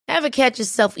Ever catch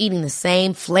yourself eating the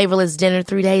same flavorless dinner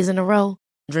 3 days in a row?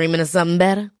 Dreaming of something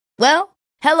better? Well,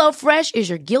 HelloFresh is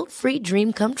your guilt-free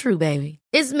dream come true, baby.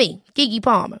 It's me, Keke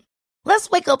Palmer. Let's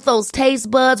wake up those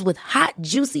taste buds with hot,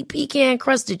 juicy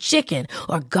pecan-crusted chicken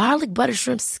or garlic butter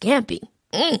shrimp scampi.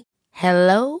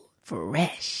 Hello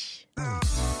Fresh.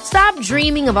 Stop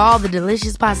dreaming of all the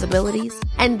delicious possibilities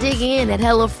and dig in at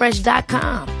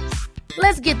HelloFresh.com.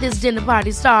 Let's get this dinner party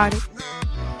started.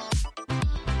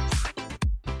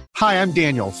 Hi, I'm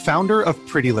Daniel, founder of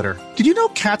Pretty Litter. Did you know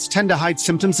cats tend to hide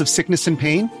symptoms of sickness and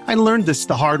pain? I learned this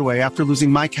the hard way after losing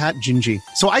my cat, Gingy.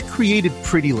 So I created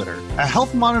Pretty Litter, a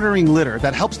health monitoring litter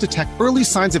that helps detect early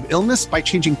signs of illness by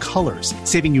changing colors,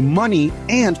 saving you money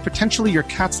and potentially your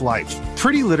cat's life.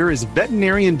 Pretty Litter is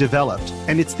veterinarian developed,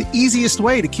 and it's the easiest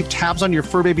way to keep tabs on your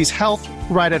fur baby's health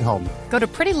right at home. Go to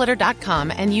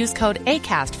prettylitter.com and use code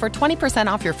ACAST for 20%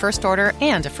 off your first order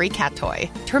and a free cat toy.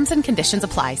 Terms and conditions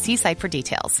apply. See site for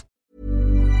details.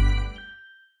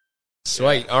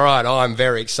 Sweet. All right, I'm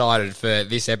very excited for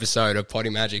this episode of Potty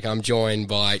Magic. I'm joined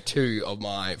by two of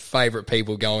my favourite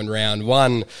people going round.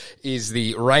 One is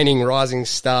the reigning rising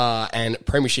star and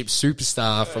premiership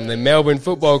superstar from the Melbourne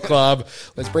Football Club.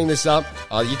 Let's bring this up.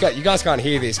 You guys can't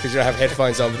hear this because you don't have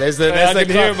headphones on, but there's the I can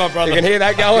hear it, my brother. You can hear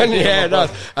that going? Yeah, no.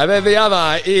 And then the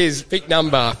other is pick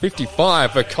number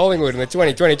 55 for Collingwood in the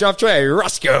 2020 draft, Trey,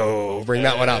 Ruscoe. Bring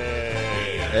that one up.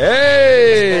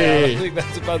 Hey! I think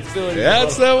that's a possibility.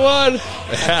 That's the one.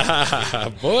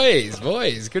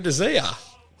 Boys, good to see ya.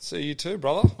 See you too,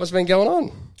 brother. What's been going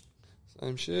on?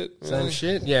 Same shit. Same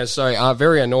shit. Yeah, so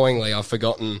very annoyingly, I've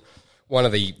forgotten one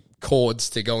of the cords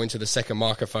to go into the second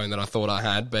microphone that I thought I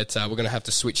had, but we're going to have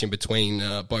to switch in between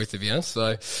both of you.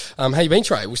 So, how you been,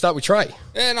 Trey? We'll start with Trey.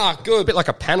 Yeah, no, good. A bit like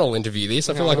a panel interview, this.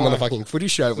 I feel like I'm on the fucking footy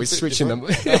show. We're switching them.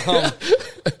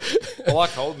 I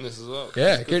like holding this as well.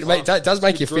 Yeah, good, mate. That does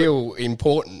make you feel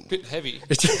important. Bit heavy.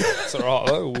 It's all right,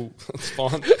 though. Well, it's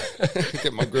fine.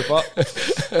 Get my grip up.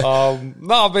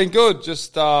 No, I've been good.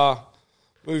 Just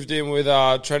moved in with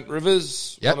Trent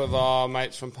Rivers, one of our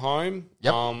mates from home.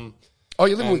 Yep. Oh,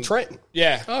 you're living with Trent?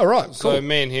 Yeah. Oh, right. Cool. So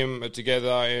me and him are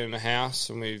together in a house,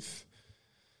 and we've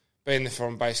been there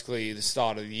from basically the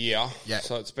start of the year. Yeah.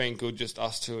 So it's been good, just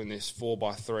us two in this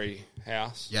 4x3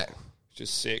 house. Yeah. Which is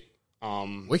sick.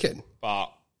 Wicked.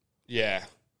 But, yeah,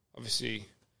 obviously,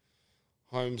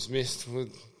 home's missed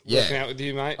with working out with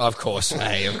you, mate. Of course,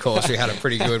 hey, of course. We had it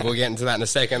pretty good. We'll get into that in a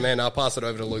second. Then I'll pass it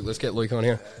over to Luke. Let's get Luke on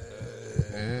here.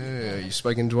 You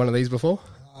spoken to one of these before?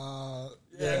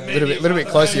 Yeah, a little bit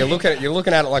closer. You're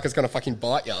looking at it like it's going to fucking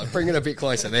bite you. Bring it a bit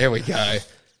closer. There we go.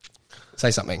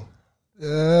 Say something.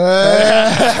 Just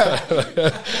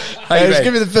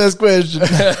give me the first question.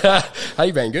 How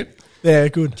you been? Good? Yeah,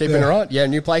 good. Keeping it right? Yeah,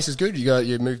 new place is good.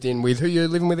 You moved in with who you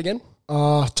living with again?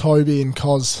 Toby and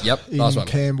Cos. Yep, in nice one.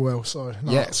 Camberwell. So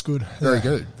it's good. Very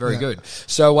good. Very good.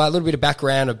 So a little bit of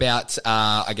background about,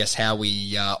 I guess, how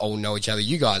we all know each other.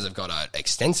 You guys have got an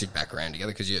extensive background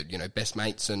together because you're best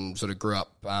mates and sort of grew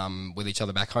up with each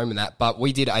other back home and that. But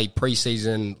we did a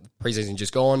preseason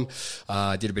just gone.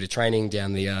 Did a bit of training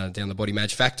down the Body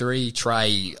Match factory.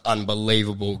 Trey,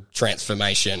 unbelievable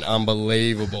transformation.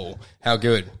 Unbelievable. How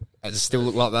good? Does it still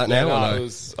look like that now? No, it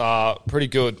was pretty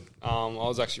good. I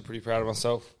was actually pretty proud of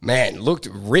myself. Man, looked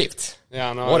ripped.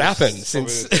 Yeah, I know. What happened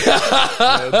since?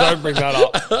 Don't bring that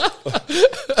up.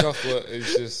 Chocolate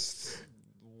is just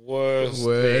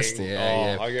worst thing.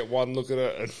 Yeah. I get one look at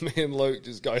it and me and Luke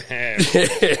just go ham.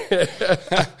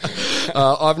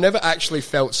 I've never actually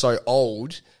felt so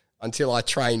old until I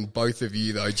trained both of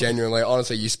you, though. Genuinely,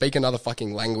 honestly, you speak another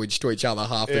fucking language to each other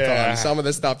half the time. Some of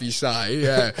the stuff you say,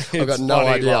 I've got no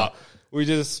idea. We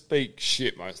just speak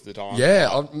shit most of the time.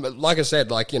 Yeah, like I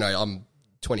said, I'm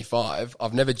 25.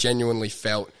 I've never genuinely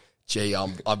felt, gee,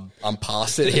 I'm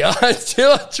past it here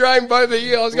until I trained both of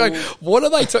you. I was going, what are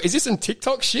they talking? Is this some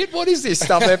TikTok shit? What is this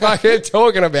stuff they're fucking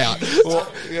talking about?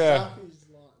 Well, yeah.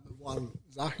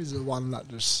 Zach is the one that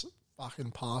just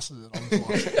fucking passes it on to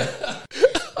us.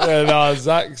 Yeah, no,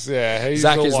 Zach's,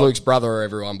 Zach is Luke's brother,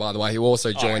 everyone, by the way, who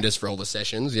also joined us for all the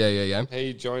sessions. Yeah.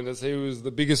 He joined us. He was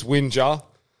the biggest whinger.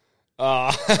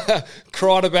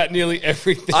 Cried about nearly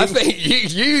everything. I think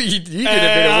you did a bit of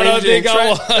whinging. I don't think I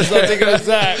was. I think it was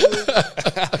Zach.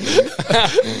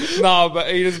 No,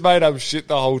 but he just made up shit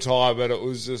the whole time, and it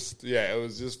was just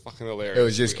fucking hilarious. It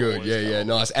was just good. Yeah,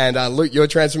 nice. And Luke, your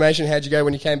transformation, how'd you go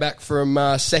when you came back from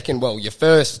your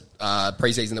first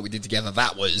preseason that we did together,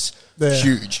 that was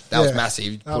huge. That was massive.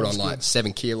 You put on like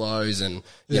 7 kilos, and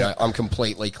you know, I'm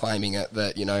completely claiming it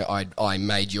that, you know, I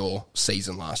made your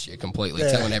season last year completely,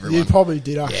 telling everyone. You probably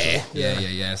did, actually.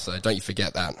 Yeah. So don't you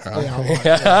forget that. Right?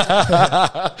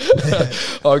 Yeah,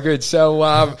 Oh, good. So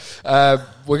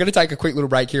we're going to take a quick little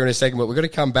break here in a second, but we're going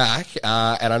to come back.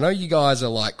 And I know you guys are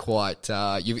like quite.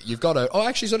 You've got to. Oh,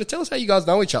 actually, sort of tell us how you guys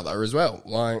know each other as well.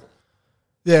 Like,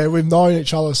 yeah, we've known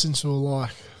each other since we were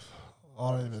like,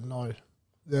 I don't even know.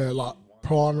 Yeah, like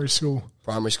primary school.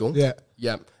 Primary school. Yeah.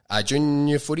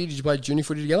 Junior footy. Did you play junior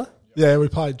footy together? Yeah, we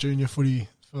played junior footy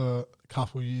for a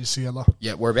couple of years together.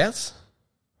 Yeah. Whereabouts?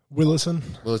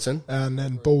 Willerton. And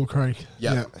then Ball Creek.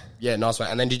 Yeah, nice one.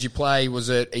 And then did you play, was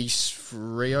it East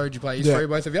Freo? Did you play East Freo,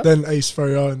 both of you? Then East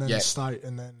Freo and then State,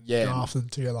 and then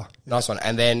drafted together. Nice one.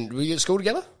 And then were you at school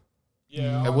together?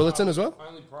 Yeah. At Willerton as well?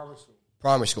 Only primary school.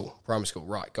 Primary school,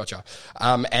 right, gotcha.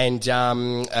 And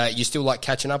you still like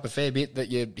catching up a fair bit that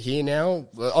you're here now?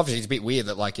 Well, obviously it's a bit weird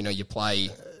that, like, you know, you play...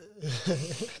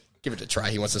 Give it to Trey.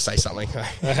 He wants to say something.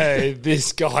 Hey,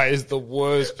 this guy is the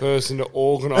worst person to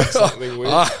organise something with.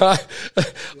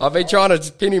 I've been trying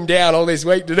to pin him down all this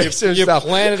week to do some You stuff.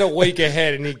 plan it a week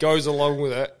ahead and he goes along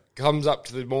with it, comes up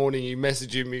to the morning, you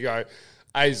message him, you go,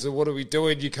 hey, so what are we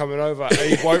doing? You coming over? And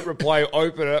he won't reply,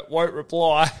 open it, won't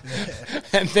reply.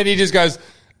 And then he just goes,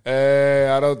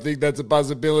 I don't think that's a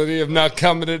possibility of not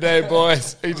coming today,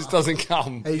 boys. He just doesn't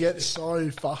come. He gets so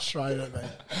frustrated at me.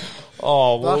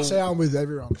 Oh, well. That's how I'm with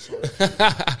everyone. So.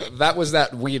 That was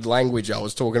that weird language I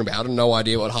was talking about. I had no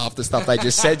idea what half the stuff they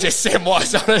just said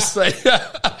was, honestly.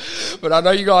 But I know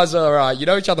you guys are, you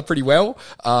know each other pretty well.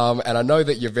 And I know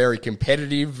that you're very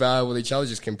competitive with each other,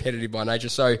 just competitive by nature.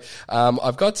 So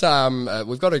we've got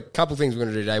a couple of things we're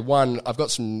going to do today. One, I've got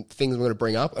some things I'm going to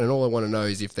bring up, and all I want to know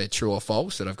is if they're true or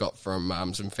false that I've got from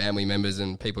some family members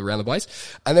and people around the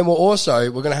place. And then we're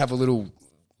going to have a little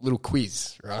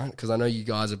quiz, right? Because I know you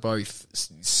guys are both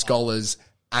scholars,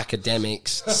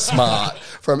 academics, smart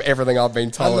from everything I've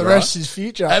been told. And the rest is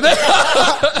future.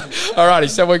 Alrighty,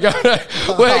 so we're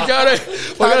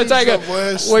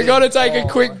gonna take a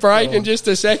quick break in just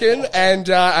a second, and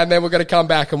then we're gonna come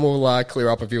back and we'll clear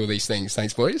up a few of these things.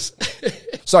 Thanks, boys.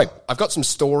 So I've got some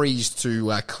stories to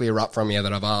clear up from you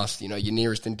that I've asked, you know, your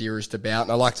nearest and dearest about,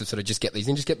 and I like to sort of just get these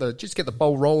in, just get the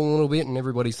ball rolling a little bit, and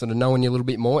everybody sort of knowing you a little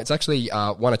bit more. It's actually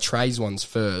one of Trey's ones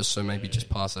first, so maybe just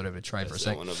pass that over to Trey for a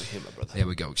second. There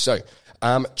we go. So,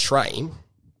 Trey,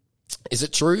 is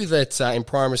it true that in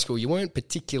primary school you weren't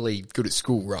particularly good at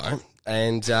school, right?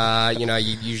 And you know,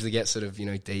 you usually get sort of, you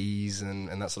know, D's and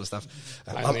that sort of stuff.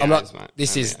 I'm not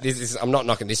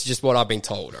knocking. This is just what I've been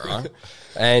told. All right.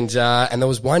 And there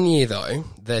was one year though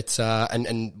that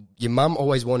and your mum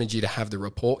always wanted you to have the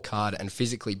report card and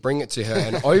physically bring it to her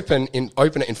and open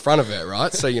it in front of her,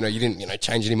 right? So, you know, you didn't, you know,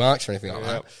 change any marks or anything like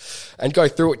that, and go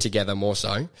through it together more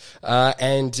so.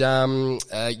 And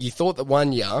you thought that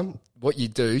one year, what you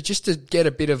do, just to get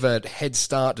a bit of a head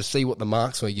start to see what the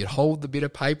marks were, you'd hold the bit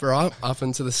of paper up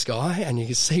into the sky and you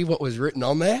could see what was written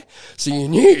on there. So you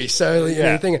knew. So you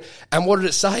know, thinking, and what did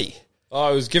it say?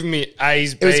 Oh, it was giving me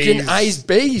A's, B's. It was giving A's,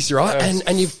 B's, right?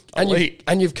 And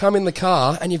you've come in the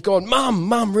car and you've gone,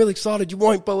 Mum, really excited. You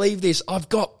won't believe this. I've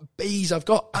got B's, I've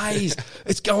got A's.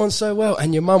 It's going so well.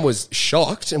 And your mum was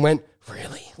shocked and went,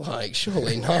 really? Like,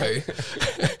 surely no.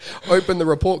 Open the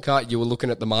report card. You were looking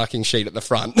at the marking sheet at the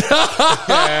front.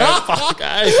 Yeah, fuck,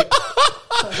 eh?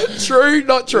 True,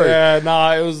 not true. Yeah,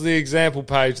 no, it was the example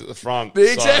page at the front.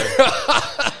 The example.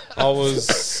 I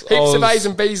was heaps of A's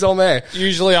and B's on there.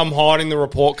 Usually, I'm hiding the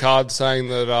report card, saying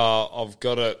that I've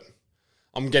got it.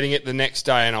 I'm getting it the next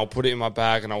day, and I'll put it in my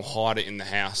bag, and I'll hide it in the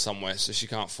house somewhere, so she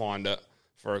can't find it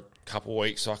for a couple of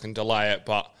weeks, so I can delay it.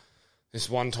 But this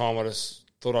one time, I just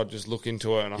thought I'd just look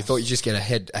into it, and you thought you'd just get a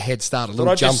head start, a little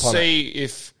I'd jump just on see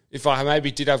it. If I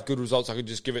maybe did have good results, I could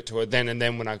just give it to her then and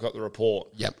then when I got the report.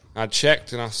 Yep. I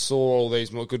checked and I saw all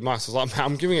these more good marks. I was like, man,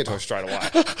 I'm giving it to her straight away.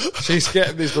 She's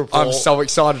getting this report. I'm so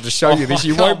excited to show you this.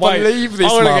 You won't believe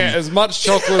this, I'm Mum. going to get as much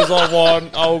chocolate as I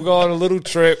want. I'll go on a little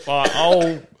trip.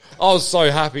 I was so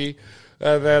happy.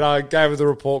 And then I gave her the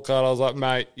report card. I was like,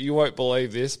 mate, you won't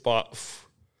believe this, but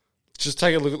just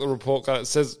take a look at the report card. It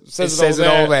says it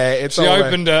all there. She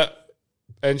opened it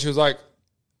and she was like,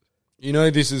 you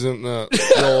know, this isn't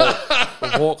your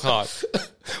report card.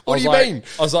 What do you mean?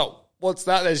 I was like, what's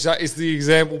that? She's like, it's the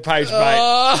example page, mate.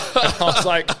 I was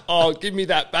like, oh, give me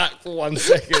that back for 1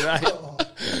 second, eh?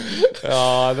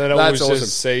 Then it was awesome.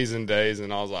 Just C's and D's,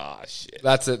 and I was like, oh, shit.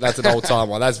 That's an old-time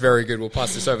one. That's very good. We'll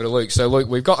pass this over to Luke. So, Luke,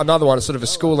 we've got another one, sort of a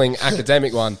schooling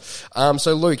academic one.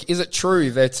 So, Luke, is it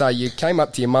true that you came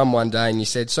up to your mum one day and you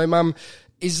said, so, Mum,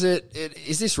 is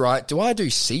this right? Do I do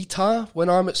CTAR when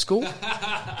I'm at school?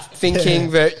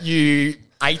 Thinking that you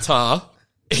ATAR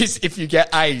is if you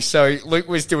get A. So Luke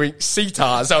was doing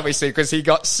CTARs, obviously, because he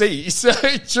got C. So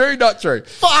true, not true?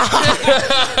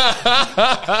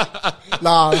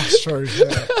 Nah, that's true.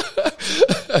 Yeah.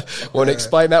 Want to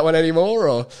explain that one anymore,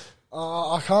 or?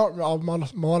 I can't. I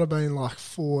might have been like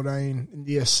 14 in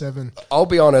year 7. I'll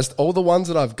be honest. All the ones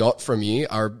that I've got from you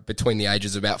are between the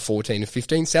ages of about 14 and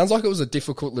 15. Sounds like it was a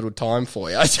difficult little time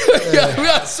for you. We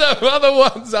got some other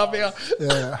ones up here.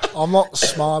 Yeah, I'm not the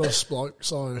smartest bloke,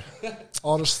 so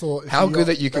I just thought. How good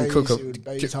that you can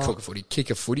kick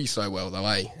a footy so well, though,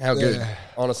 eh? How good?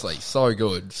 Honestly, so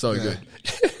good, so good.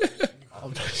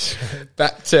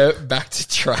 Back to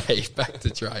Trey.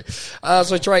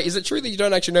 So Trey, is it true that you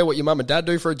don't actually know what your mum and dad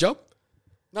do for a job?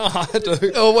 No, I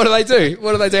do. Oh, what do they do?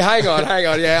 Hang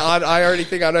on. Yeah, I already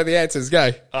think I know the answers.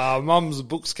 Go. Mum's a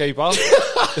bookkeeper.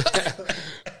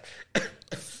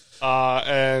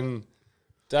 And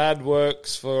Dad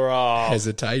works for...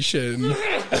 Hesitation.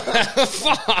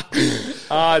 Fuck.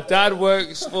 Dad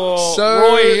works for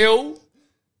Roy Hill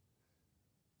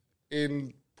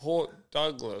in Port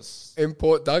Douglas. In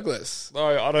Port Douglas. No,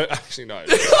 I don't actually know.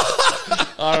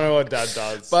 I don't know what Dad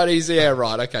does. But he's,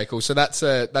 right, okay, cool. So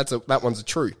that one's a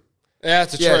true. Yeah,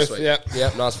 it's a truth. Sweet.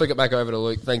 Yeah, nice. Flick it back over to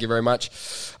Luke. Thank you very much.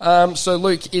 So,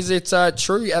 Luke, is it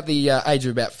true at the age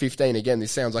of about 15? Again,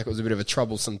 this sounds like it was a bit of a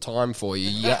troublesome time for you.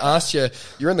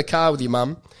 You're in the car with your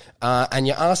mum, and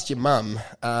you asked your mum,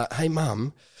 "Hey,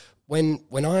 mum,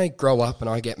 when I grow up and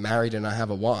I get married and I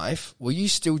have a wife, will you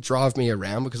still drive me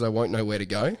around because I won't know where to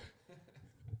go?"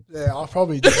 Yeah, I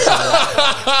probably did say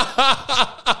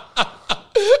that.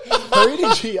 Who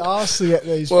did she ask to get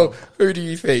these from? Who do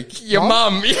you think? Your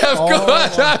mum. Yeah, of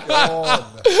course.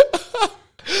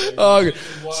 God.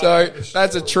 So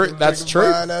that's a true. That's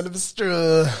true.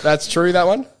 That's true. That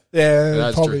one. Yeah,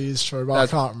 it probably is true, but I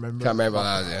can't remember. Can't remember.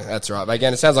 Yeah, that's right. But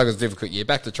again, it sounds like it was a difficult year.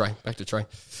 Back to Trey.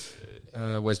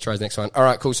 Where's Trey's next one? All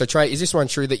right, cool. So Trey, is this one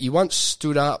true that you once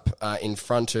stood up in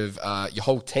front of your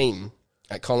whole team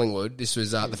at Collingwood? This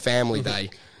was the family day,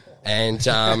 and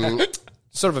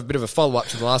sort of a bit of a follow-up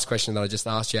to the last question that I just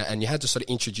asked you, and you had to sort of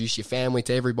introduce your family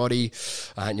to everybody,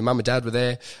 and your mum and dad were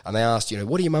there, and they asked,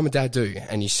 what do your mum and dad do?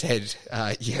 And you said,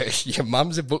 your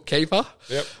mum's a bookkeeper,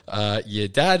 yep. Your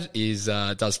dad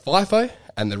does FIFO,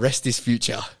 and the rest is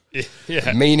future.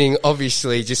 Yeah. Meaning,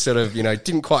 obviously, just sort of,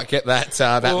 didn't quite get that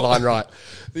line right.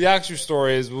 The actual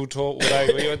story is we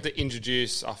had to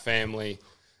introduce our family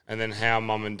and then how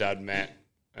mum and dad met,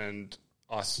 and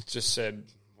I just said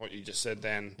what you just said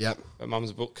then. Yep. But mum's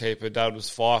a bookkeeper, dad was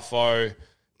FIFO.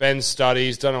 Ben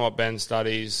studies. Don't know what Ben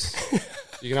studies.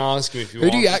 You can ask him if you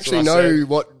want. Who do you actually know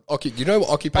what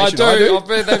occupation I do. I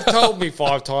do? They've told me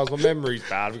 5 times. My memory's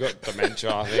bad. I've got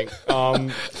dementia, I think.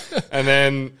 And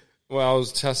then, I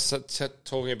was just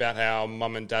talking about how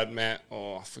mum and dad met.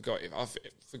 I forgot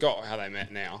how they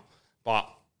met now. But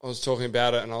I was talking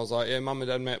about it, and I was like, mum and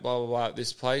dad met, blah, blah, blah, at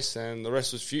this place, and the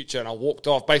rest was future. And I walked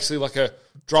off, basically like a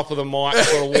drop of the mic,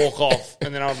 sort of walk off.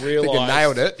 And then I realised... I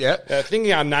nailed it, yeah.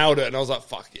 Thinking I nailed it, and I was like,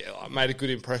 fuck yeah, I made a good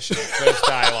impression. First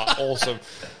day, awesome.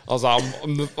 I was like,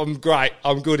 I'm great,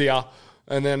 I'm good here.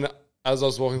 And then as I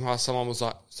was walking past, someone was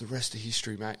like, it's the rest of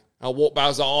history, mate. I walked back, I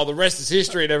was like, the rest is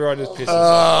history, and everyone just pissed.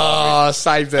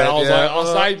 Saved it. And I was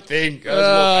like, same thing. I was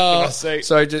walking back to my seat.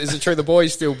 So is it true the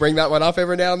boys still bring that one up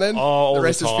every now and then? All the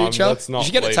rest the time. Is future? Let's not you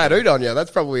should get it tattooed on you.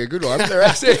 That's probably a good one. We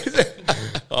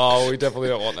definitely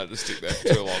don't want that to stick there for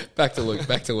too long. Back to Luke.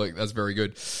 That's very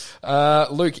good.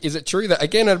 Luke, is it true that,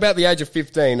 again, at about the age of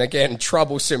 15, again,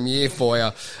 troublesome year for you,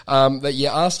 that you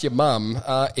asked your mum,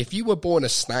 if you were born a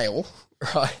snail,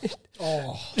 right?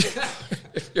 Oh.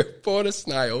 If you're born a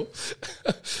snail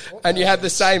and you had the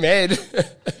same head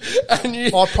and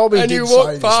you walk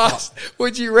past,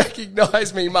 would you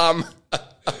recognise me, mum?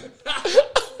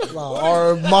 No,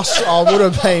 I would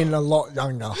have been a lot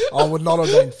younger. I would not have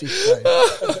been 15.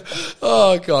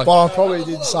 Oh, God. But I probably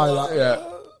did say that.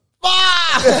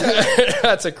 Yeah.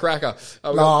 That's a cracker.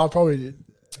 I probably did.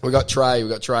 We got Trey.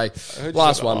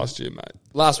 Last one. Last year, mate.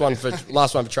 Last one for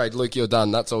Trey. Luke, you're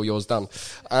done. That's all yours done.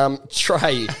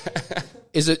 Trey,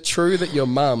 is it true that your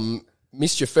mum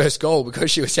missed your first goal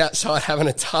because she was outside having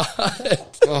a tart?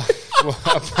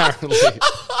 Apparently.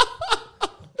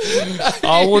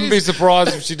 I wouldn't be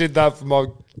surprised if she did that for my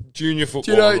junior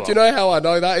football. Do you know how I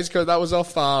know that? It's because that was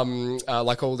off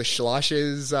like all the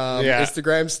Schleicher's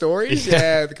Instagram stories.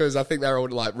 Yeah, because I think they were all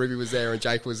like Ruby was there and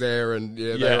Jake was there, and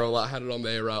they were all like had it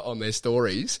on their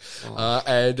stories.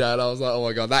 And I was like, oh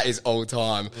my God, that is old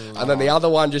time. And then the other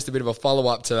one, just a bit of a follow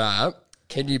up to that.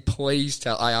 Can you please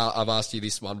tell? I've asked you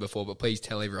this one before, but please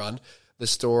tell everyone the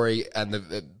story and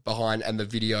the behind and the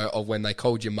video of when they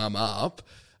called your mum up,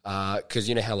 because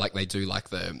you know how like they do like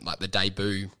the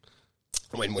debut.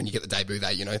 When you get the debut,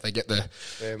 they get the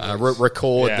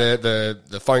record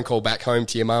the phone call back home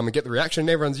to your mum and get the reaction. And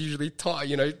everyone's usually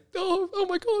tired, oh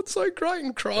my god, so great,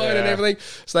 and crying and everything.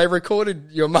 So they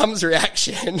recorded your mum's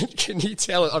reaction. Can you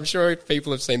tell it? I'm sure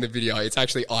people have seen the video. It's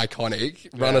actually iconic.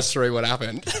 Run us through what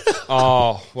happened.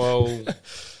 Oh well,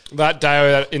 that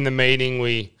day in the meeting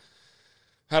we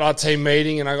had our team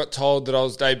meeting, and I got told that I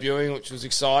was debuting, which was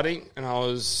exciting, and I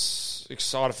was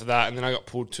excited for that. And then I got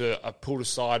pulled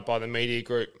aside by the media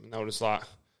group, and they were just like,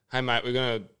 hey mate, we're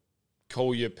going to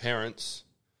call your parents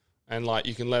and like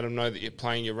you can let them know that you're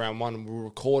playing your round one, and we'll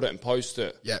record it and post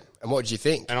it. Yeah. And what did you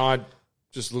think? And I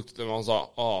just looked at them, I was like,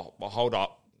 oh well, hold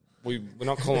up, we're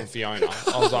not calling Fiona.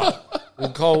 I was like,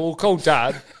 we'll call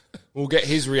Dad, we'll get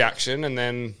his reaction, and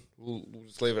then we'll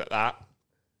just leave it at that.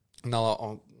 And they're like,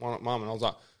 oh, why not Mum? And I was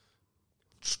like,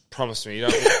 promise me, you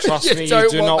don't trust me. You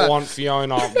do not want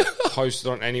Fiona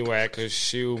posted on anywhere, because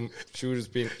she would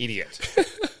just be an idiot.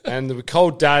 And we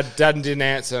called Dad. Dad didn't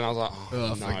answer, and I was like, oh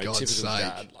no, for God's typical sake.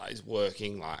 Dad. Like, he's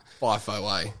working. Like, FIFO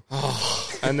away.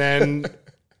 And then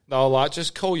they were like,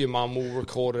 just call your mum. We'll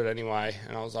record it anyway.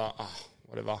 And I was like, oh,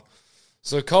 whatever.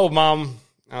 So I called Mum,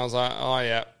 and I was like, oh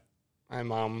yeah, hey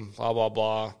Mum, blah blah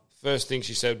blah. First thing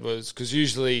she said was, because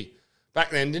usually back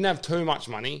then didn't have too much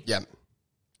money. Yeah.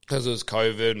 Because it was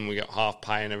COVID and we got half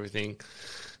pay and everything.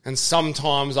 And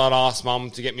sometimes I'd ask Mum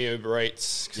to get me Uber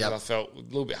Eats because I felt a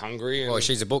little bit hungry. Well,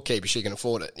 she's a bookkeeper. She can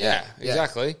afford it. Yeah,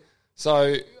 exactly.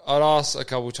 So I'd ask a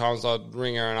couple of times. I'd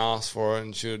ring her and ask for her,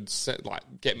 and she would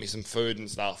get me some food and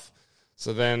stuff.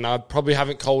 So then I probably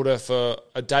haven't called her for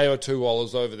a day or two while I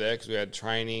was over there because we had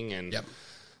training and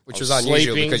which was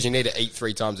unusual because you need to eat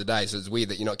 3 times a day. So it's weird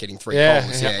that you're not getting 3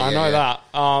 calls. Yeah, I know that.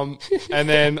 And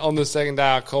then on the second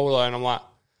day I called her and I'm like,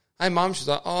 hey, Mum. She's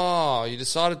like, oh, you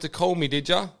decided to call me, did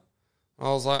you? And I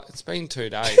was like, it's been 2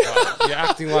 days. Like, you're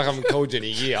acting like I haven't called you in a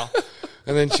year.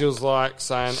 And then she was like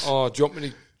saying, oh, do you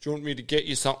want me to get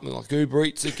you something like Uber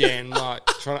Eats again? Like,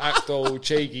 trying to act all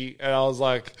cheeky. And I was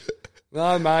like,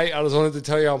 no, mate, I just wanted to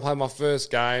tell you I'm playing my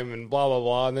first game and blah, blah,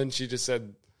 blah. And then she just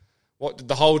said, what, did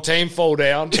the whole team fall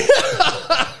down?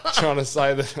 Trying to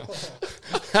say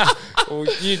that... Well,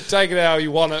 you take it how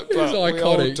you want it, but we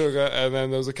all took it. And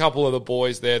then there was a couple of the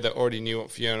boys there that already knew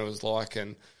what Fiona was like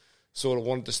and sort of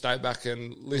wanted to stay back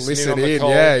and listen in on the call.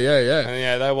 Yeah.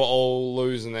 And they were all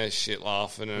losing their shit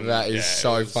laughing. And that is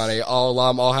so funny.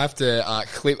 I'll have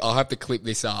to clip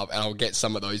this up, and I'll get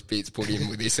some of those bits put in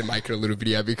with this and make it a little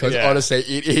video because honestly,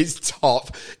 it is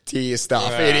top tier stuff.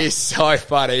 Yeah. It is so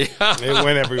funny. It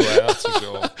went everywhere, that's for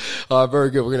sure. Very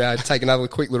good. We're going to take another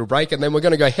quick little break, and then we're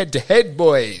going to go head to head,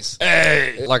 boys.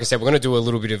 Hey, like I said, we're going to do a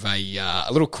little bit of a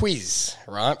little quiz,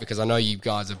 right? Because I know you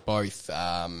guys are both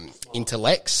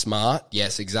intellect smart.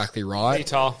 Yes, exactly right.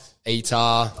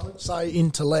 ETAR. Don't say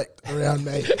intellect around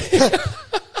me.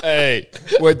 Hey,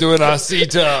 we're doing our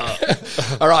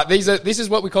CETA. All right, this is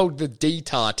what we call the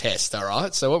DTAR test, all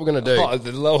right? So what we're going to do... Oh,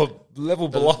 the lower level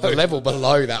below. The level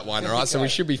below that one, all right? So we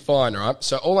should be fine, all right?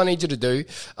 So all I need you to do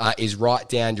is write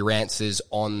down your answers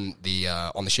on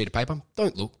the sheet of paper.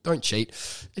 Don't look, don't cheat.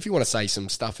 If you want to say some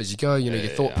stuff as you go, your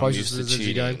thought processes as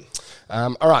you go.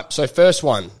 All right, so first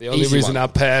one. The only reason I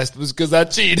passed was because I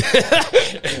cheated.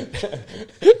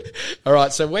 All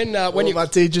right, so when my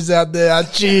teachers out there, I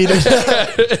cheated.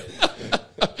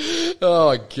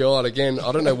 Oh, God, again,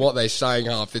 I don't know what they're saying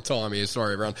half the time here.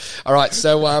 Sorry, everyone. All right,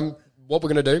 so what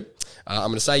we're going to do,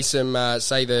 I'm going to say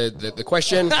say the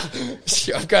question.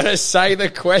 I'm going to say the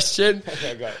question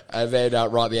and then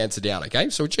write the answer down, okay?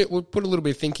 So we'll put a little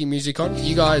bit of thinking music on.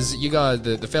 You guys,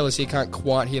 the fellas here can't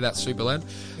quite hear that super loud.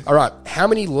 All right, how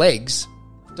many legs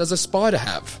does a spider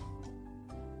have?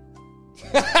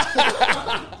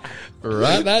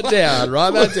 Write that down.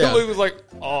 He was like,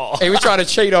 oh. He was trying to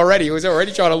cheat already. He was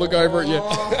already trying to look over at you.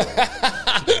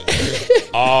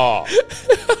 Oh.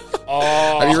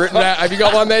 Have you written that? Have you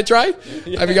got one there, Trey?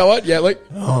 Yeah. Have you got one? Yeah, look.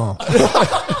 Oh.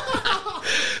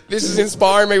 This is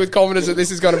inspiring me with confidence that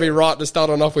this is going to be right to start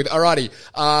on off with. Alrighty.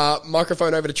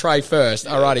 Microphone over to Trey first.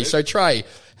 Alrighty. So, Trey,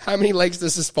 how many legs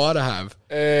does the spider have?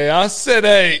 I said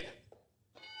 8.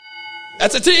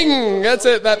 That's a ting. That's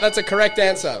it. That's a correct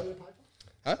answer.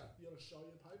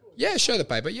 Yeah, show the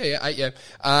paper. Yeah, 8, yeah.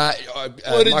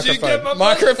 What did you get?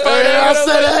 Microphone. I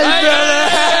said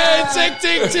 8. Tick,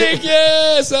 tick, tick.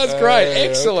 Yes, that's great.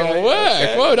 Excellent work.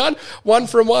 Okay. Well done. 1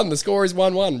 from 1. The score is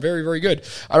 1-1. Very, very good.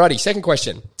 Alrighty, second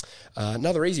question.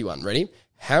 Another easy one. Ready?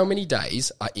 How many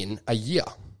days are in a year?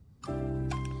 A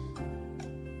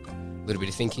little bit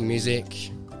of thinking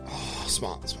music. Oh,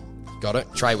 smart. Got it.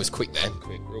 Trey was quick there.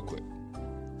 Real quick.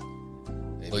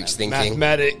 Luke's thinking.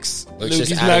 Mathematics. Luke's Luke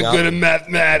just is adding not good up. at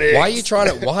mathematics. Why are you trying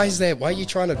to?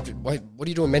 What are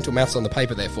you doing mental maths on the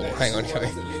paper there for? Hang on.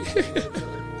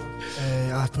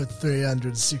 I put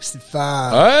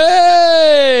 365.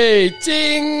 Hey,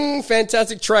 ding!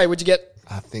 Fantastic, Trey. What'd you get?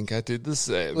 I think I did the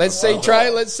same. Let's see, Trey.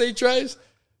 Let's see, Trey's.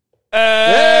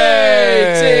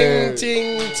 Hey, ting,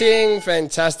 ting, ting.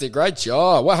 Fantastic. Great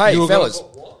job. Well, hey, fellas.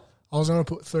 I was going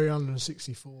to put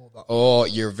 364. But Oh,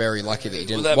 you're very lucky that you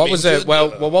didn't. Well, that what was means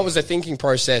the what was the thinking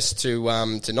process to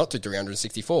not do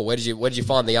 364? Where did you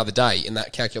find the other day in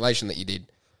that calculation that you did?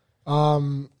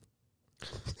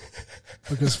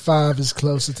 Because 5 is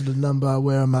closer to the number I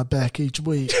wear on my back each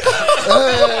week.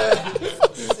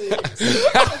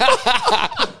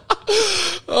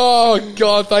 Oh,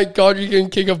 God, thank God you can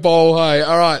kick a ball, hey.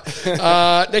 All right.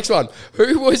 Next one.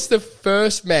 Who was the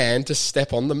first man to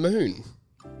step on the moon?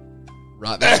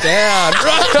 Write that down.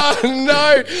 Right.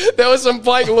 No, there was some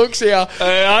blank looks here.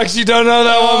 I actually don't know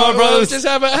that one, my brothers. Just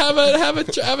have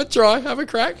a try. Have a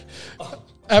crack.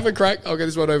 Have a crack. I'll get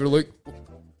this one over to Luke.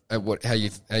 How you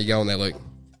going there, Luke?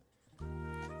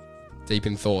 Deep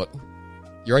in thought.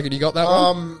 You reckon you got that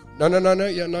one? No,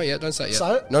 yeah, not yet. Don't say it yet.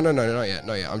 Say it? No, not yet.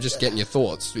 I'm just getting your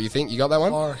thoughts. Do you think you got that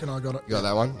one? I reckon I got it. You got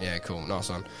that one? Yeah, cool. Nice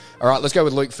one. All right, let's go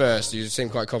with Luke first. You seem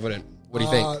quite confident. What do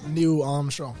you think? Neil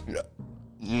Armstrong.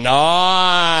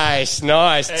 Nice. Tick,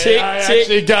 I tick.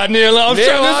 actually got Neil Armstrong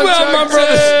Neil as well, my Armstrong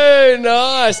brothers. too.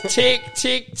 Nice.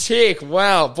 Tick.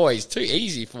 Wow, boys, too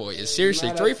easy for you.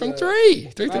 Seriously, 3 from 3.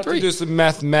 3 I for have to 3. do some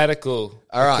mathematical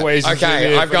All right. equations. Okay,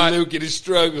 in here I've for got- Luke in his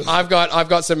struggles. I've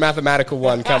got some mathematical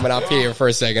one coming up here for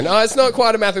a second. Oh, it's not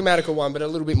quite a mathematical one, but a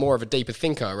little bit more of a deeper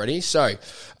thinker. Ready? So,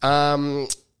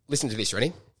 listen to this.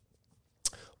 Ready?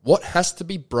 What has to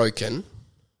be broken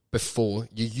before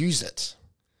you use it?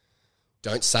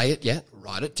 Don't say it yet.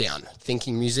 Write it down.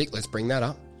 Thinking music. Let's bring that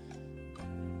up.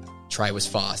 Trey was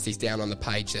fast. He's down on the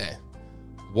page there.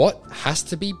 What has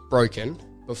to be broken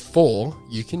before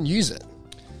you can use it?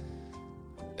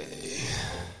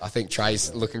 I think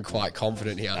Trey's looking quite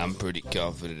confident here. I'm pretty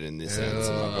confident in this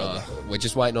answer, my brother. We're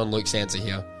just waiting on Luke's answer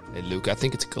here. Hey, Luke, I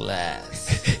think it's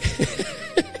glass.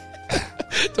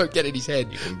 Don't get in his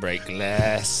head. You can break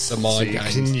glass. The mind so you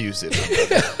games. can use it, my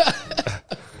brother.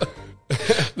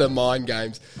 The mind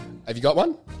games. Have you got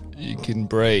one? You can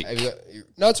break.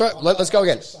 No, it's all right. Let's go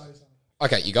again.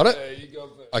 Okay, you got it?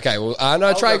 Okay, well,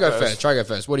 no, Trey go first. Trey go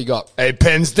first. What do you got? Hey,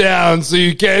 pens down so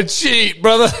you can't cheat,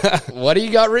 brother. What do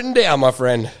you got written down, my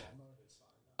friend?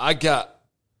 I got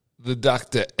the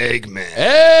Dr. Eggman.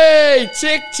 Hey,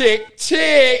 tick.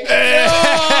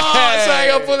 Oh, so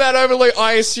I'll put that over, Luke.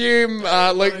 I assume,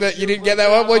 Luke, that you didn't get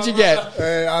that one. What'd you get?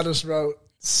 I just wrote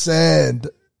sand.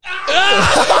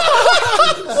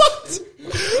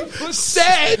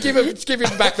 Sand. Give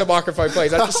him back the microphone,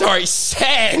 please. I'm sorry,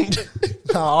 sand.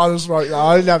 No, I just wrote that.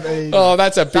 I didn't have any. Oh,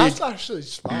 that's a big. That's actually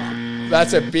smart.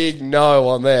 That's a big no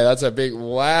on there. That's a big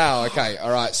wow. Okay,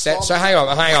 all right. So hang on.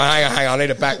 I need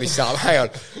to back this up. Hang on.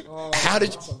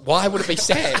 Why would it be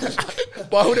sand?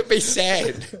 Why would it be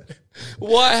sand?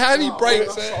 Why? How do you break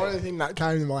That's the only thing that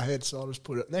came to my head, so I'll just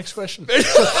put it. Next question.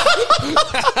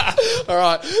 All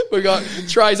right, we got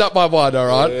Trey's up by 1. All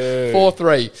right,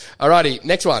 4-3. All righty,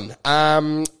 next one.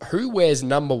 Who wears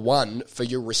number 1 for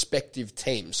your respective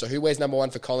teams? So who wears number 1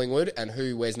 for Collingwood, and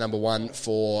who wears number 1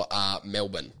 for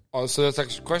Melbourne? Oh, so that's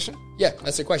actually a question? Yeah,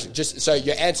 that's the question. Just so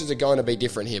your answers are going to be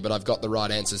different here, but I've got the right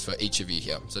answers for each of you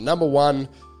here. So number 1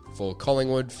 for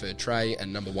Collingwood for Trey,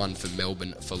 and number 1 for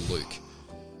Melbourne for Luke.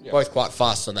 Yep. Both quite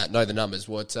fast on that. Know the numbers.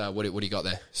 What do you got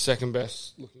there? Second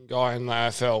best looking guy in the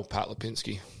AFL, Pat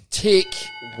Lipinski. Tick,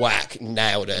 whack,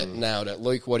 nailed it.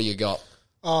 Luke, what do you got?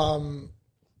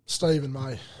 Stephen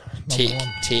May.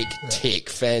 Tick.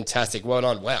 Fantastic. Well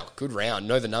done. Wow, good round.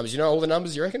 Know the numbers. You know all the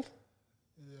numbers, you reckon?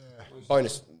 Yeah.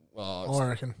 Bonus. I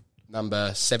reckon.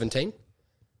 Number 17.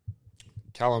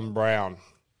 Callum Brown. Is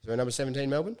there a number 17,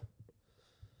 Melbourne?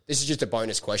 This is just a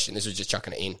bonus question. This was just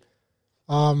chucking it in.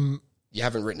 You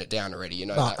haven't written it down already. You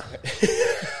know that.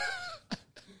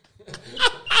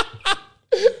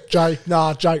 Jake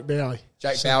Bowie.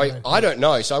 Jake Bowie. I don't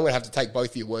know, so I'm going to have to take both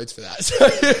of your words for that.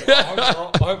 I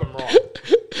hope I'm right.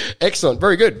 Excellent.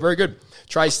 Very good.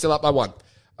 Trey's still up by 1.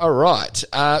 All right.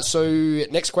 So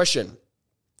next question.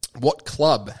 What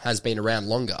club has been around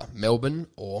longer, Melbourne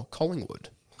or Collingwood?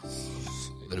 A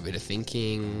little bit of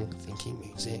thinking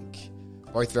music.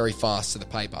 Both very fast to the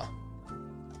paper.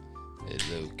 Hey,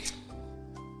 Luke.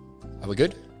 Are we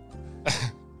good?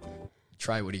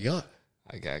 Trey, what do you got?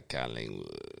 I got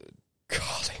Collingwood.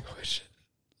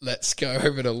 Let's go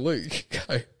over to Luke.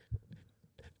 Go.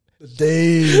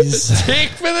 D's. Tick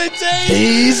for the D's.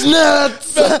 D's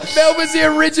nuts. Melbourne's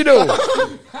the original.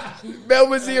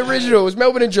 Melbourne's the original. It was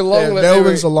Melbourne and Geelong. Yeah,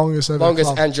 Melbourne's the longest ever.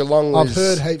 Longest, club. and Geelong was... I've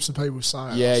heard heaps of people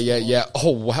say it. Yeah. Oh,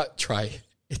 what, Trey?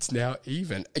 It's now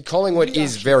even. Collingwood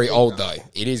is very old, though.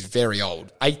 It is very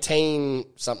old.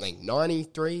 18-something.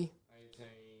 93?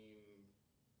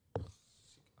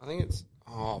 I think it's...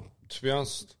 Oh, to be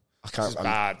honest... I can't remember.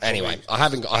 Bad. Anyway, I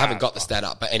haven't got the stat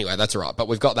up, but anyway, that's all right. But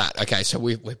we've got that. Okay, so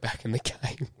we're back in the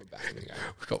game.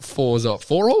 We've got 4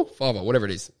 all, 5 all, whatever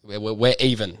it is. We're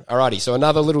even. Alrighty, so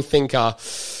another little thinker.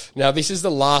 Now, this is the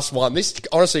last one. This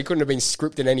honestly couldn't have been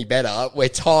scripted any better. We're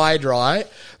tied, right?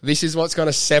 This is what's going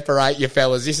to separate you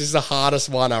fellas. This is the hardest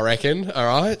one, I reckon.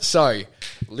 All right? So,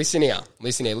 listen here.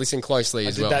 Listen closely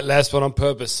as well. I did that last one on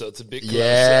purpose, so it's a bit closer.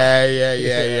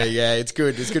 Yeah. It's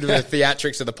good. It's good for the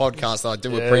theatrics of the podcast. I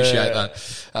do appreciate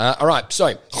that. All right,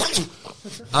 so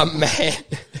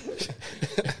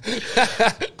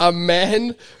a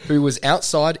man who was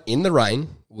outside in the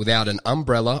rain without an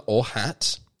umbrella or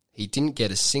hat. He didn't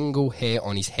get a single hair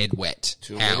on his head wet.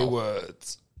 Too many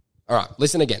words. All right,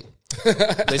 listen again.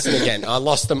 I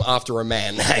lost them after a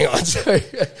man. Hang on. So,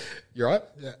 you all right?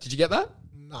 Yeah. Did you get that?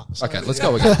 No. Okay, let's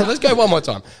go again. Let's go one more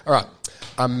time. All right.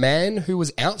 A man who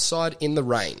was outside in the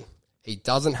rain. He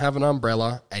doesn't have an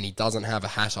umbrella and he doesn't have a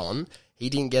hat on. He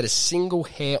didn't get a single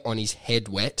hair on his head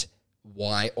wet.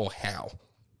 Why or how?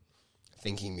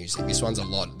 Thinking music. This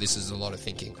is a lot of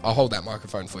thinking. I'll hold that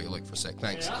microphone for you, Luke, for a sec.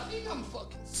 Thanks. Yeah, I think I'm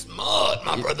fucking smart,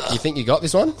 my brother. You think you got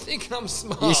this one? I think I'm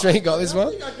smart. You think you got this one?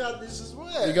 I think I got this as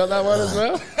well. You got that one as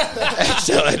well?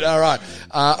 Excellent. All right.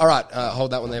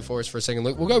 Hold that one there for us for a second,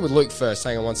 Luke. We'll go with Luke first.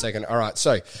 Hang on 1 second. All right.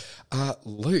 So,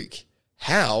 Luke,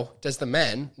 how does the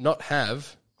man not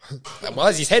have... Why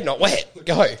is his head not wet?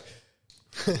 Go.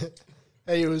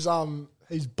 He was,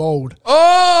 he's bald.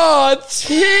 Oh,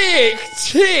 tick.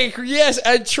 Yes,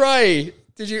 and Trey,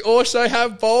 did you also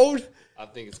have bald? I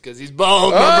think it's because he's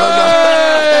bald, my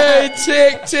brother.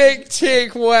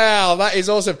 Tick. Wow, that is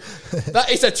awesome. That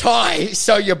is a tie.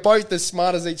 So you're both as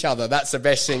smart as each other. That's the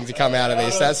best thing to come out of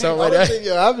this. That's what we're doing. I don't think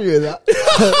you're happy with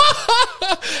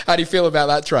that. How do you feel about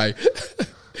that, Trey?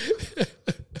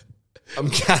 I'm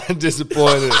kind of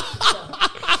disappointed.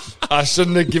 I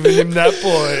shouldn't have given him that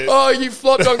point. Oh, you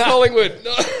flopped on Collingwood.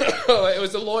 No, it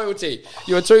was the loyalty.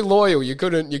 You were too loyal. You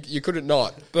couldn't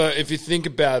not. But if you think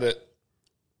about it,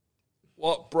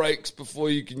 what breaks before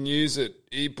you can use it?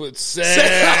 He put sand.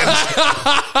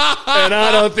 And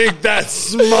I don't think that's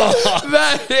smart.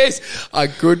 That is a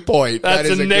good point. That's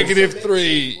a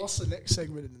 -3. What's the next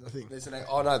segment in the thing?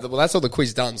 Oh, no. Well, that's all the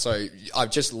quiz done. So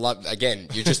I've just loved, again,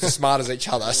 you're just as smart as each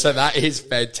other. So that is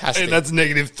fantastic. And that's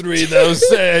 -3, though,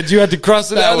 sad. You had to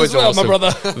cross it out as well, awesome. my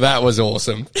brother. That was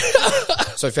awesome.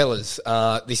 So, fellas,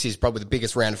 this is probably the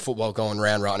biggest round of football going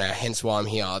around right now, hence why I'm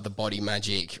here, the Body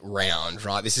Magic round,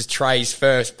 right? This is Trey's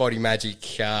first Body Magic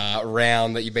round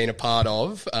that you've been a part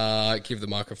of. Give the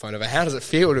microphone over. How does it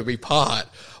feel to be part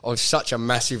of such a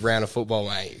massive round of football,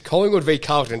 mate? Collingwood v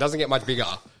Carlton doesn't get much bigger.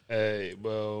 Hey,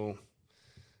 well,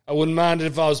 I wouldn't mind it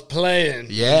if I was playing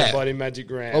in the Body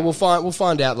Magic round. Well, we'll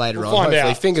find out later on.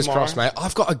 Hopefully. Fingers crossed, mate.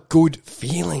 I've got a good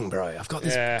feeling, bro. I've got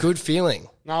this good feeling.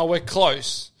 No, we're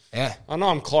close. Yeah. I know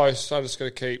I'm close. I just got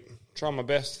to keep trying my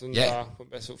best and put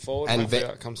best foot forward. And hopefully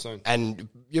that comes soon. And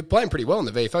you're playing pretty well in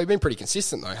the VFL. You've been pretty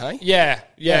consistent, though, hey? Yeah.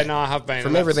 No, I have been.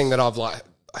 From everything that I've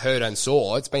heard and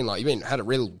saw, it's been you've had a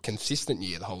real consistent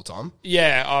year the whole time.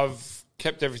 Yeah, I've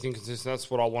kept everything consistent. That's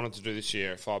what I wanted to do this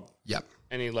year. If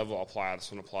any level I play, I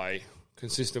just want to play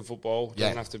consistent football. It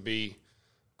doesn't have to be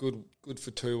good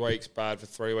for 2 weeks, bad for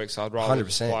 3 weeks. I'd rather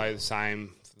 100%. Play the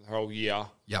same for the whole year.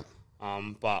 Yep.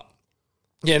 But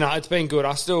yeah, no, it's been good.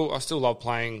 I still love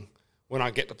playing when I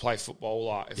get to play football.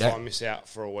 Like if I miss out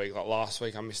for a week, like last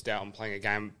week, I missed out on playing a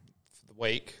game for the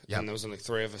week, and there was only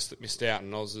 3 of us that missed out,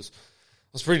 and I was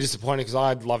pretty disappointed because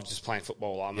I'd love just playing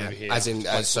football. I'm over here.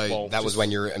 So that was when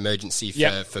your emergency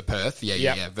for Perth.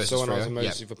 Yeah. Versus so when I was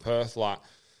emergency for Perth, I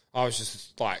was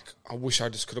just I wish I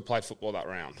just could have played football that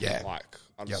round. Yeah.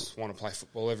 I just want to play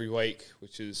football every week,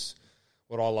 which is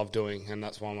what I love doing, and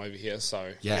that's why I'm over here.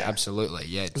 So absolutely.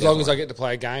 Yeah, as long as I get to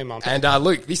play a game. And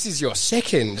Luke, this is your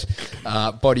second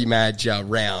Body Mag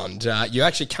round. You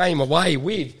actually came away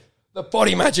with the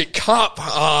Body Magic Cup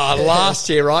last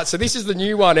year, right? So this is the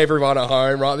new one, everyone at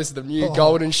home, right? This is the new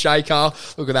golden shaker.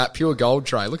 Look at that, pure gold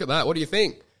tray. Look at that. What do you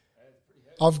think?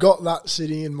 I've got that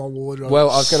sitting in my wardrobe. Well,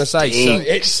 I was going to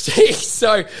say,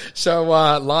 so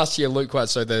last year, Luke,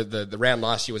 so the round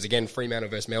last year was again Fremantle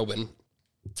versus Melbourne.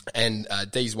 And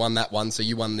D's won that one, so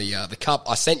you won the cup.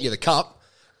 I sent you the cup,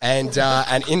 and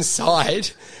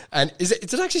inside, and does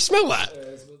it actually smell that?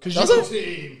 Does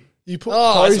it? You put it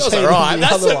smells protein alright. in the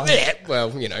That's other one. Well,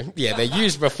 they're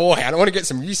used beforehand. I want to get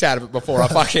some use out of it before I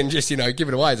fucking just, give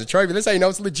it away as a trophy. That's how you know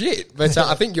it's legit. But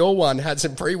I think your one had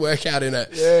some pre-workout in it.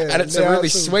 Yeah, and it's a really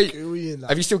some sweet. gooey in that.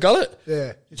 Have you still got it?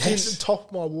 Yeah. It's in the top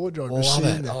of my wardrobe. Just Love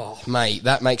sitting it. there. Oh, mate,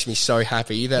 that makes me so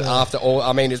happy that after all,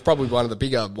 I mean, it's probably one of the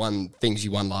bigger things you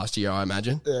won last year, I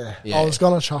imagine. Yeah. I was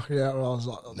going to chuck it out, but I was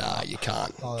like, Nah, you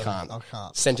can't. I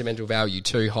can't. Sentimental value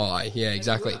too high. Yeah,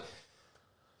 exactly.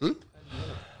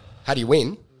 How do you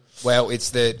win? Well,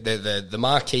 it's the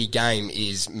marquee game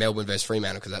is Melbourne versus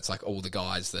Fremantle because that's like all the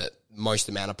guys that most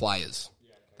amount of players.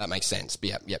 That makes sense.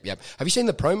 Yep. Have you seen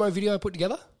the promo video I put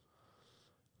together?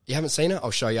 You haven't seen it? I'll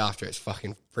show you after. It's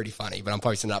fucking pretty funny, but I'm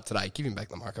posting it up today. Give him back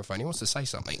the microphone. He wants to say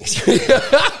something.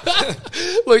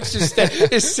 Luke's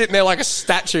just sitting there like a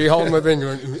statue holding my thing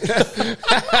going...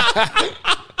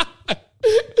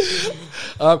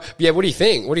 what do you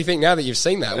think? What do you think now that you've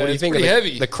seen that? What do you think of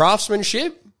the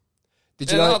craftsmanship?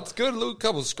 Did you know? It's good. A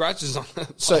couple of scratches on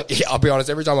it. So, I'll be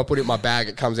honest, every time I put it in my bag,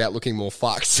 it comes out looking more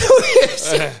fucked.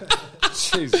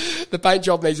 Jeez. The paint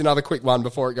job needs another quick one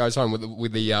before it goes home with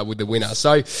the winner.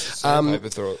 So, paper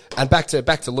through it. And back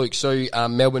to Luke. So,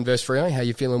 Melbourne versus Freo, how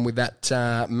you feeling with that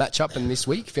matchup and this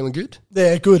week? Feeling good?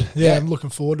 Yeah, good. Yeah, I'm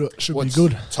looking forward to it. Should be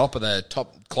good.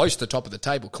 Close to top of the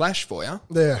table clash for you.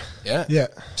 Yeah.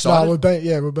 Excited? No, we've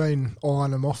been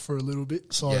eyeing them off for a little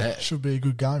bit, so it should be a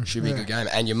good game. Should be a good game.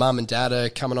 And your mum and dad are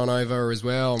coming on over as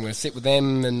well. I'm going to sit with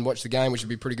them and watch the game, which would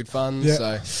be pretty good fun.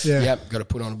 Yeah. So, got to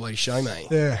put on a bloody show, mate.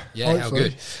 Yeah. How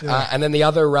good. Yeah. And then the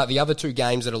other two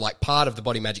games that are like part of the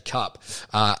Body Magic Cup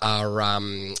are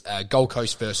Gold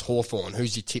Coast versus Hawthorn.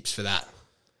 Who's your tips for that?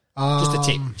 Just a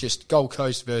tip. Just Gold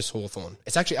Coast versus Hawthorn.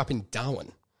 It's actually up in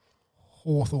Darwin.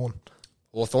 Hawthorn.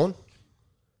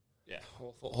 Yeah,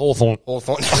 Hawthorn.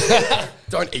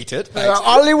 Don't eat it.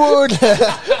 Hollywood.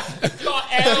 Not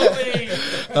Ellie.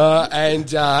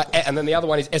 And then the other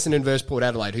one is Essendon versus Port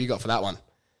Adelaide. Who you got for that one?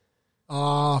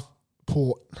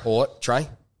 Port. Trey?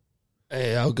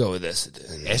 Hey, I'll go with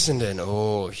Essendon.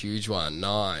 Essendon, huge one.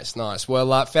 Nice.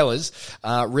 Well, fellas,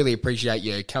 really appreciate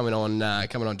you coming on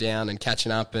down and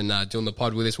catching up and doing the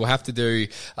pod with us. We'll have to do.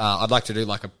 I'd like to do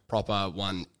like a proper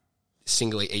one.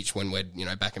 Singly each when we're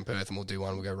back in Perth, and we'll do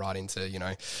one. We'll go right into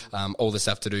all the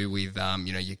stuff to do with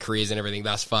your careers and everything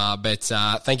thus far. But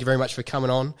thank you very much for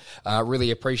coming on. Really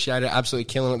appreciate it. Absolutely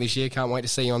killing it this year. Can't wait to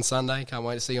see you on Sunday. Can't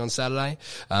wait to see you on Saturday.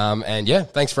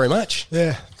 Thanks very much.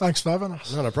 Yeah, thanks for having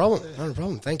us. Not a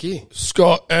problem. Thank you,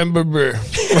 Scott Amberbeer.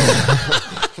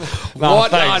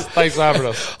 Thanks for having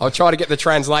us. I'll try to get the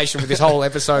translation for this whole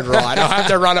episode right. I'll have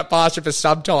to run it past you for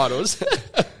subtitles.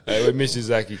 Hey, we miss you,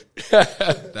 Zachy.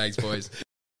 Thanks, boys.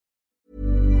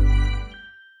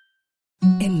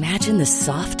 Imagine the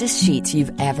softest sheets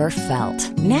you've ever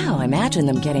felt. Now imagine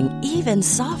them getting even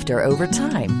softer over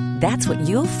time. That's what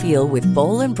you'll feel with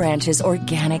Boll & Branch's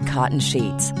organic cotton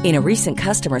sheets. In a recent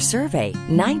customer survey,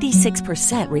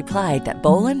 96% replied that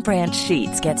Boll & Branch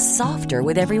sheets get softer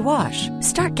with every wash.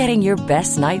 Start getting your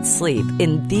best night's sleep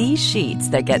in these sheets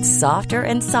that get softer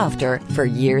and softer for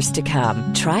years to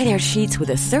come. Try their sheets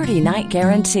with a 30-night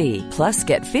guarantee. Plus,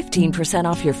 get 15%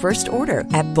 off your first order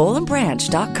at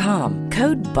bollandbranch.com.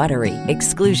 Code BUTTERY.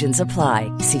 Exclusions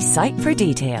apply. See site for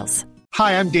details.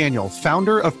 Hi, I'm Daniel,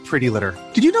 founder of Pretty Litter.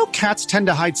 Did you know cats tend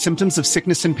to hide symptoms of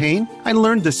sickness and pain? I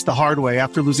learned this the hard way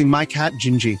after losing my cat,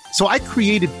 Gingy. So I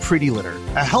created Pretty Litter,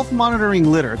 a health monitoring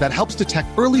litter that helps detect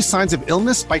early signs of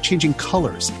illness by changing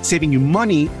colors, saving you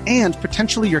money and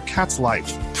potentially your cat's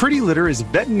life. Pretty Litter is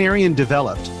veterinarian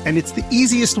developed, and it's the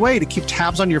easiest way to keep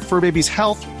tabs on your fur baby's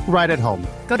health right at home.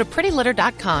 Go to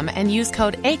prettylitter.com and use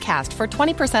code ACAST for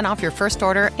 20% off your first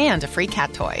order and a free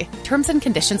cat toy. Terms and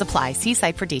conditions apply. See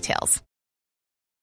site for details.